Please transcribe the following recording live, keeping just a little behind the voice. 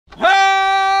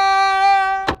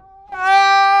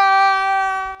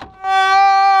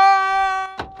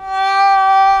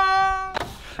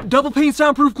double pane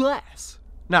soundproof glass.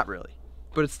 Not really,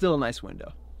 but it's still a nice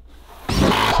window.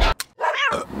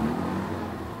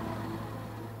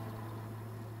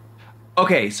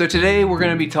 Okay, so today we're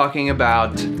gonna be talking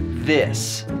about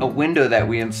this, a window that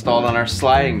we installed on our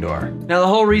sliding door. Now the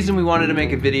whole reason we wanted to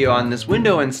make a video on this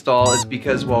window install is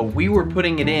because while we were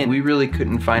putting it in, we really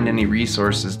couldn't find any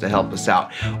resources to help us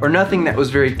out, or nothing that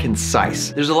was very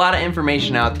concise. There's a lot of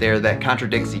information out there that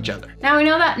contradicts each other. Now we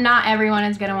know that not everyone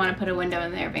is gonna wanna put a window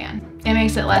in their van. It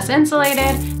makes it less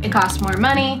insulated, it costs more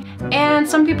money, and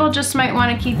some people just might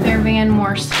wanna keep their van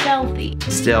more stealthy.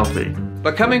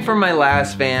 But coming from my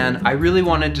last van, I really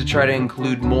wanted to try to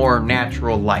include more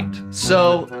natural light.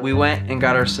 So we went and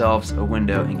got ourselves a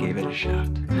window and gave it a shot.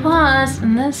 Plus,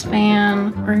 in this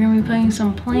van, we're gonna be putting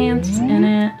some plants in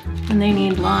it and they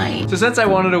need light. So since I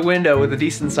wanted a window with a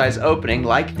decent sized opening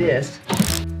like this,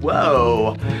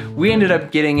 whoa, we ended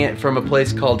up getting it from a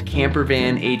place called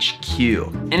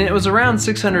CampervanHQ. And it was around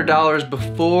 $600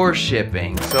 before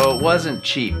shipping, so it wasn't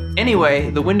cheap. Anyway,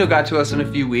 the window got to us in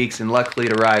a few weeks and luckily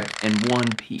it arrived in one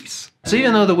piece. So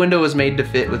even though the window was made to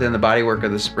fit within the bodywork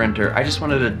of the Sprinter, I just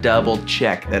wanted to double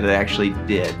check that it actually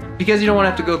did. Because you don't want to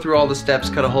have to go through all the steps,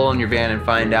 cut a hole in your van and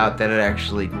find out that it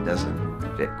actually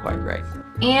doesn't fit quite right.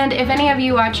 And if any of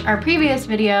you watched our previous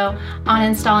video on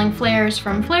installing flares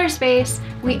from Flare Space,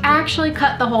 we actually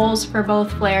cut the holes for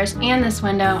both flares and this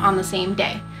window on the same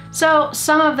day. So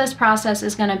some of this process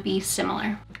is gonna be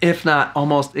similar. If not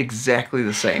almost exactly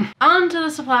the same. On to the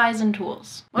supplies and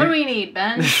tools. What do we need,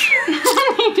 Ben?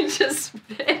 You just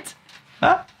spit.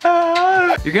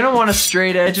 You're gonna want a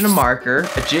straight edge and a marker,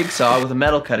 a jigsaw with a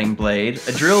metal cutting blade,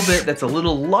 a drill bit that's a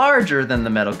little larger than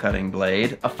the metal cutting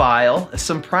blade, a file,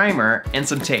 some primer, and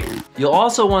some tape. You'll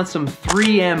also want some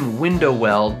 3M window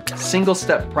weld, single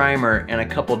step primer, and a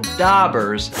couple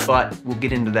daubers, but we'll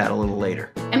get into that a little later.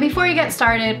 And before you get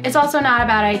started, it's also not a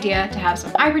bad idea to have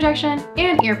some eye protection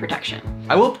and ear protection.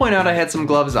 I will point out I had some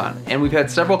gloves on, and we've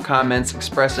had several comments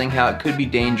expressing how it could be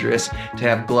dangerous to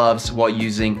have gloves while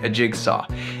using a jigsaw.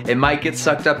 It might get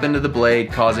sucked up into the blade,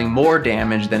 causing more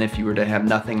damage than if you were to have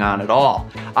nothing on at all.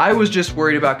 I was just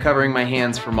worried about covering my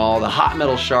hands from all the hot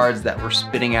metal shards that were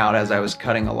spitting out as I was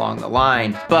cutting along the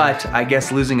line, but I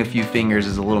guess losing a few fingers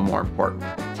is a little more important.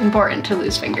 It's important to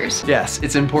lose fingers. Yes,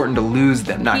 it's important to lose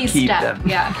them, not keep them.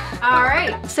 Yeah. All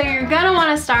right, so you're gonna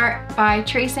wanna start by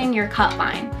tracing your cut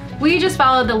line. We just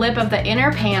followed the lip of the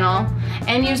inner panel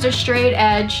and used a straight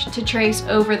edge to trace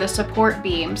over the support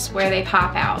beams where they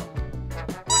pop out.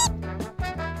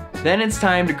 Then it's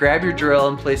time to grab your drill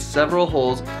and place several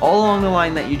holes all along the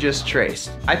line that you just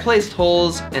traced. I placed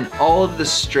holes in all of the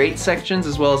straight sections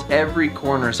as well as every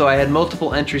corner, so I had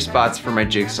multiple entry spots for my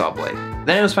jigsaw blade.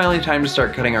 Then it was finally time to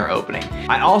start cutting our opening.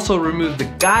 I also removed the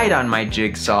guide on my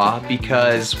jigsaw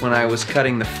because when I was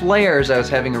cutting the flares, I was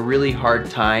having a really hard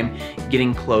time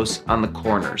getting close on the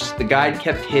corners. The guide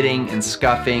kept hitting and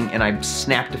scuffing and I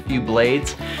snapped a few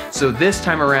blades. So this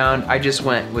time around, I just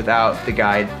went without the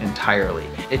guide entirely.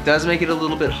 It does make it a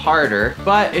little bit harder,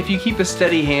 but if you keep a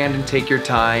steady hand and take your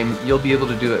time, you'll be able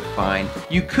to do it fine.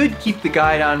 You could keep the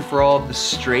guide on for all of the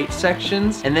straight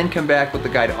sections and then come back with the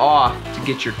guide off to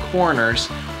get your corners,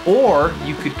 or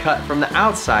you could cut from the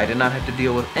outside and not have to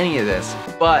deal with any of this.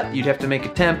 But you'd have to make a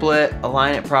template,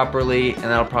 align it properly, and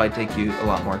that'll probably take you a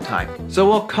lot more time. So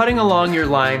while cutting along your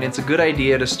line, it's a good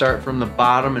idea to start from the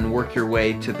bottom and work your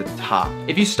way to the top.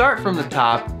 If you start from the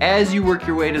top, as you work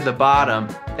your way to the bottom,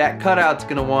 that cutout's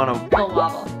gonna wanna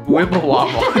wibble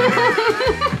wobble.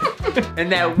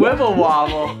 And that wibble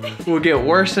wobble will get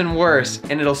worse and worse,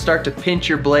 and it'll start to pinch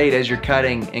your blade as you're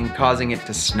cutting and causing it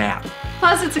to snap.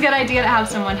 Plus, it's a good idea to have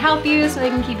someone help you so they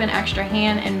can keep an extra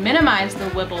hand and minimize the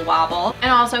wibble wobble,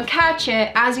 and also catch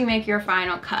it as you make your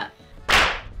final cut.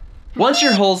 Once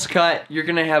your hole's cut, you're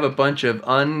gonna have a bunch of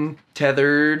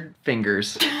untethered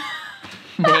fingers.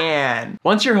 Man.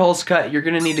 Once your hole's cut, you're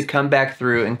gonna need to come back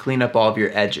through and clean up all of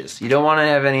your edges. You don't wanna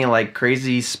have any like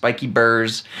crazy spiky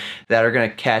burrs that are gonna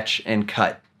catch and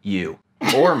cut you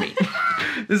or me.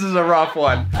 This is a rough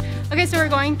one. Okay, so we're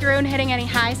going through and hitting any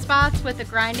high spots with the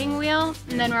grinding wheel,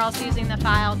 and then we're also using the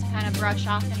file to kind of brush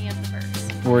off any of the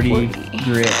burrs. 40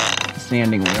 grit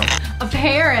sanding wheel.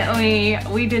 Apparently,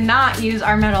 we did not use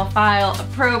our metal file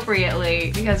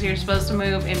appropriately because you're supposed to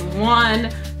move in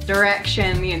one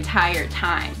direction the entire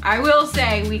time. I will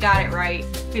say we got it right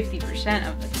 50%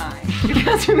 of the time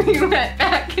because we went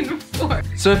back and forth.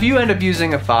 So if you end up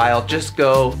using a file, just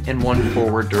go in one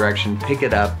forward direction, pick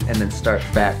it up, and then start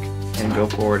back and go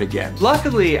forward again.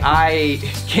 Luckily, I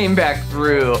came back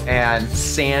through and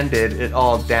sanded it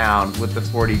all down with the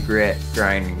 40 grit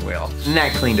grinding wheel, and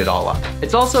that cleaned it all up.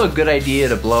 It's also a good idea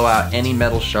to blow out any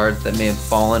metal shards that may have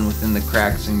fallen within the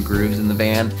cracks and grooves in the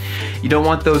van. You don't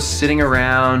want those sitting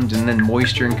around and then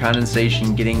moisture and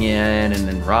condensation getting in and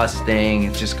then rusting.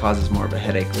 It just causes more of a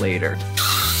headache later.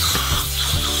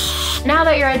 Now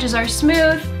that your edges are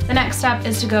smooth, the next step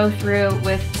is to go through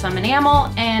with some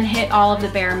enamel and hit all of the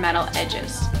bare metal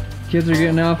edges. Kids are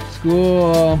getting off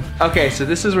school. Okay, so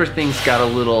this is where things got a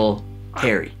little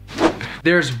hairy.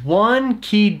 There's one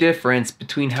key difference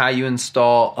between how you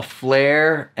install a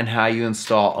flare and how you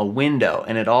install a window,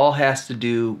 and it all has to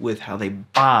do with how they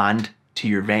bond to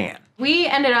your van. We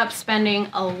ended up spending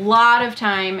a lot of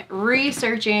time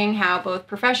researching how both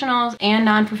professionals and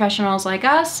non-professionals like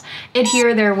us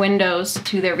adhere their windows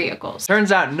to their vehicles.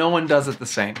 Turns out no one does it the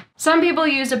same. Some people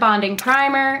used a bonding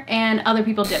primer and other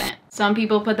people didn't. Some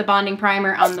people put the bonding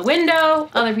primer on the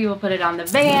window, other people put it on the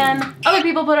van, other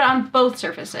people put it on both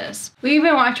surfaces. We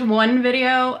even watched one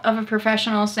video of a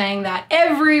professional saying that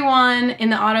everyone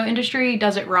in the auto industry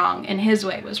does it wrong and his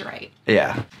way was right.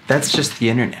 Yeah, that's just the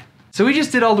internet. So we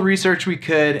just did all the research we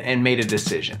could and made a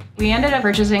decision. We ended up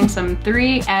purchasing some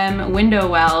 3M window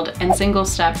weld and single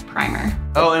step primer.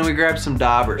 Oh, and we grabbed some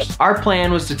daubers. Our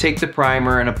plan was to take the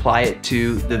primer and apply it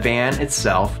to the van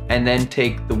itself, and then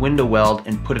take the window weld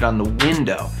and put it on the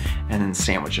window, and then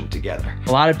sandwich them together.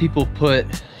 A lot of people put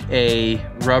a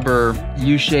rubber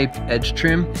U-shaped edge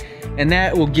trim, and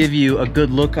that will give you a good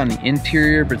look on the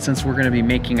interior, but since we're gonna be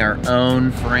making our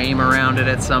own frame around it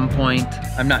at some point,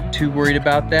 I'm not too worried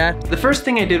about that. The first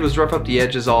thing I did was rough up the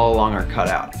edges all along our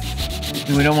cutout.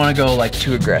 We don't wanna go like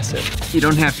too aggressive. You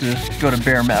don't have to go to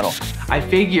bare metal. I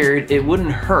figured it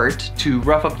wouldn't hurt to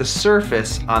rough up the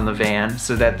surface on the van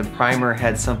so that the primer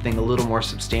had something a little more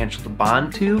substantial to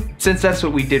bond to, since that's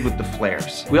what we did with the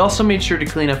flares. We also made sure to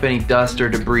clean up any dust or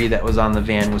debris that was on the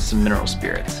van with some mineral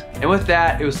spirits. And with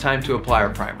that, it was time to apply our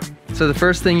primer. So the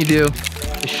first thing you do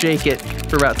is shake it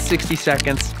for about 60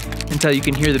 seconds until you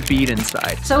can hear the bead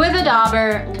inside. So with a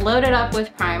dauber loaded up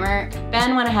with primer,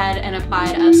 Ben went ahead and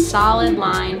applied a solid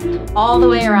line all the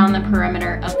way around the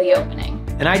perimeter of the opening.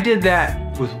 And I did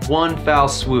that with one foul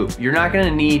swoop. You're not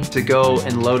gonna need to go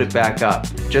and load it back up.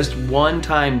 Just one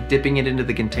time dipping it into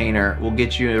the container will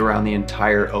get you around the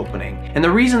entire opening. And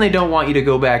the reason they don't want you to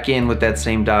go back in with that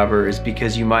same dauber is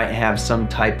because you might have some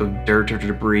type of dirt or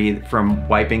debris from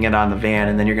wiping it on the van,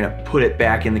 and then you're gonna put it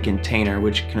back in the container,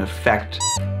 which can affect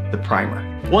the primer.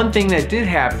 One thing that did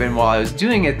happen while I was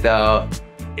doing it though,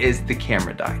 is the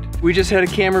camera died. We just had a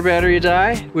camera battery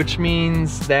die, which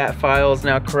means that file is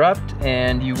now corrupt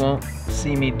and you won't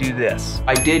see me do this.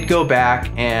 I did go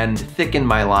back and thicken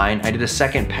my line. I did a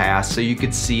second pass so you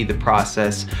could see the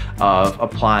process of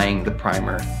applying the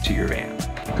primer to your van.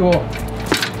 Cool.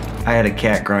 I had a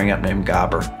cat growing up named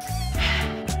Gobber.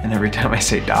 And every time I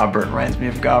say Dauber, it reminds me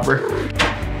of Gobber.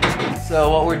 So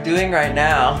what we're doing right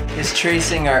now is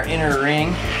tracing our inner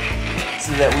ring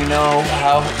so that we know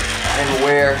how and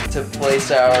where to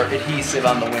place our adhesive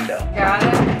on the window. Got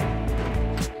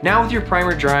it? Now with your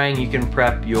primer drying, you can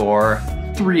prep your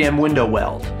 3M window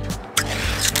weld.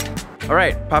 All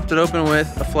right, popped it open with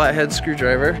a flathead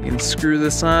screwdriver. You can screw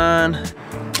this on.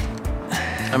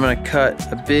 I'm gonna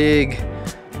cut a big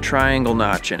triangle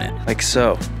notch in it, like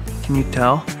so. Can you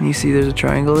tell? Can you see there's a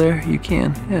triangle there? You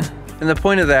can, yeah. And the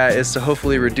point of that is to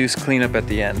hopefully reduce cleanup at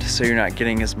the end, so you're not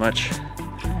getting as much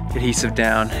adhesive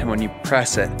down, and when you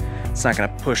press it, it's not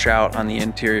gonna push out on the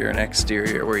interior and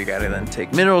exterior where you gotta then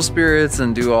take mineral spirits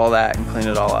and do all that and clean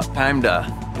it all up. Time to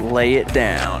lay it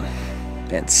down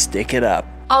and stick it up.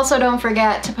 Also, don't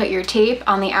forget to put your tape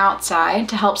on the outside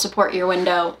to help support your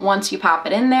window once you pop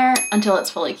it in there until it's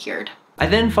fully cured. I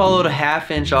then followed a 1/2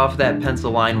 inch off that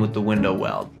pencil line with the window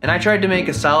weld. And I tried to make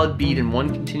a solid bead in one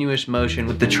continuous motion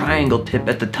with the triangle tip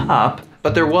at the top,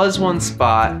 but there was one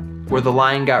spot where the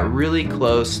line got really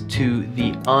close to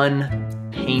the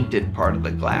unpainted part of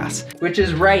the glass, which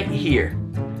is right here.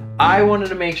 I wanted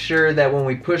to make sure that when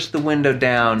we pushed the window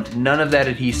down, none of that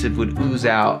adhesive would ooze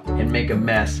out and make a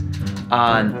mess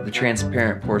on the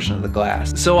transparent portion of the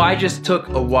glass. So I just took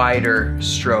a wider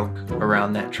stroke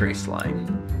around that trace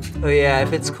line. Oh yeah,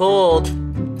 if it's cold,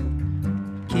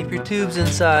 keep your tubes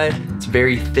inside. It's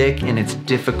very thick and it's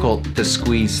difficult to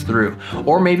squeeze through.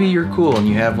 Or maybe you're cool and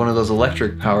you have one of those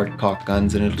electric powered caulk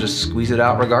guns and it'll just squeeze it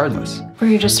out regardless. Or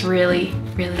you're just really,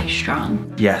 really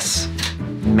strong. Yes,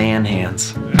 man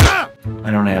hands.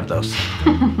 I don't have those.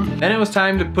 Then it was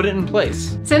time to put it in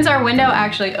place. Since our window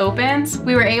actually opens,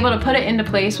 we were able to put it into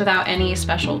place without any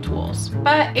special tools.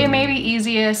 But it may be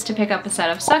easiest to pick up a set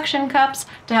of suction cups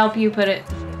to help you put it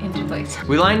into place.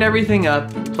 We lined everything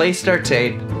up, placed our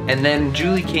tape, and then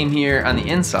Julie came here on the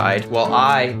inside while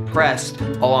I pressed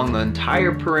along the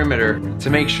entire perimeter to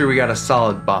make sure we got a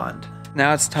solid bond.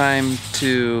 Now it's time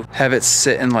to have it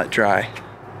sit and let dry.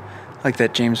 Like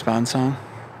that James Bond song.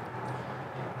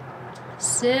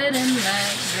 Sit and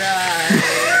let dry.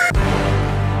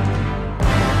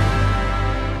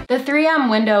 The 3M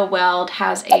window weld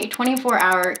has a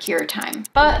 24-hour cure time,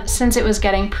 but since it was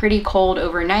getting pretty cold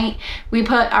overnight, we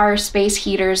put our space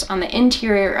heaters on the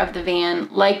interior of the van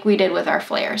like we did with our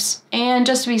flares. And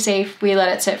just to be safe, we let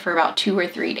it sit for about 2 or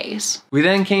 3 days. We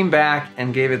then came back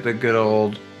and gave it the good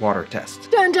old water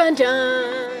test. Dun dun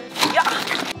dun!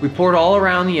 Yeah. We poured all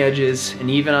around the edges and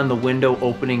even on the window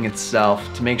opening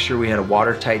itself to make sure we had a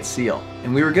watertight seal.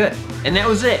 And we were good. And that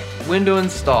was it, window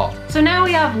installed. So now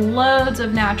we have loads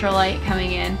of natural light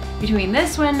coming in between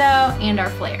this window and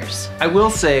our flares. I will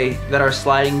say that our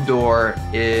sliding door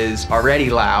is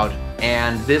already loud,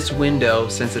 and this window,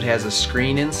 since it has a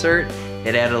screen insert,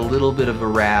 it added a little bit of a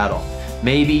rattle.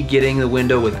 Maybe getting the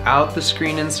window without the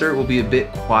screen insert will be a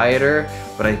bit quieter,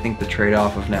 but I think the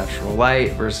trade-off of natural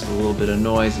light versus a little bit of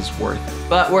noise is worth it.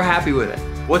 But we're happy with it.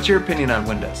 What's your opinion on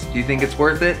windows? Do you think it's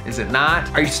worth it? Is it not?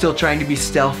 Are you still trying to be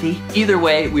stealthy? Either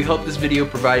way, we hope this video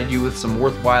provided you with some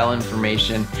worthwhile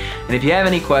information. And if you have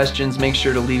any questions, make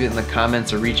sure to leave it in the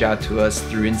comments or reach out to us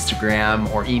through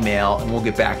Instagram or email and we'll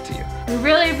get back to you. We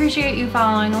really appreciate you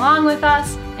following along with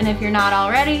us. And if you're not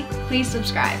already, please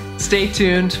subscribe. Stay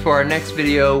tuned for our next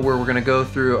video where we're gonna go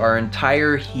through our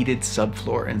entire heated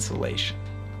subfloor insulation.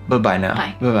 Bye-bye now.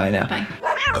 Bye. Bye-bye now. Bye.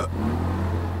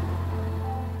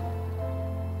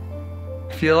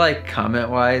 I feel like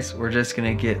comment-wise, we're just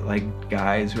gonna get like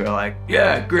guys who are like,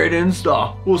 yeah, great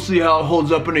install. We'll see how it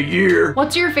holds up in a year.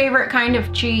 What's your favorite kind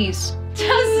of cheese?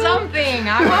 Just something.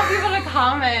 I want people to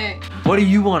comment. What do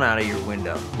you want out of your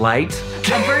window? Light?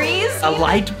 A breeze? A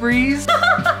light breeze?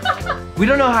 We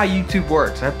don't know how YouTube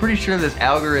works. I'm pretty sure this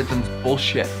algorithm's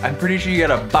bullshit. I'm pretty sure you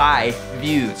gotta buy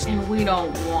views. And we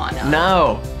don't wanna.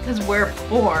 No. Because we're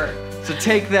poor. So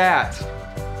take that.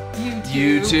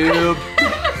 YouTube.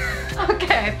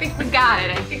 Okay, I think we got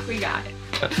it.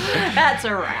 That's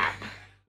a wrap.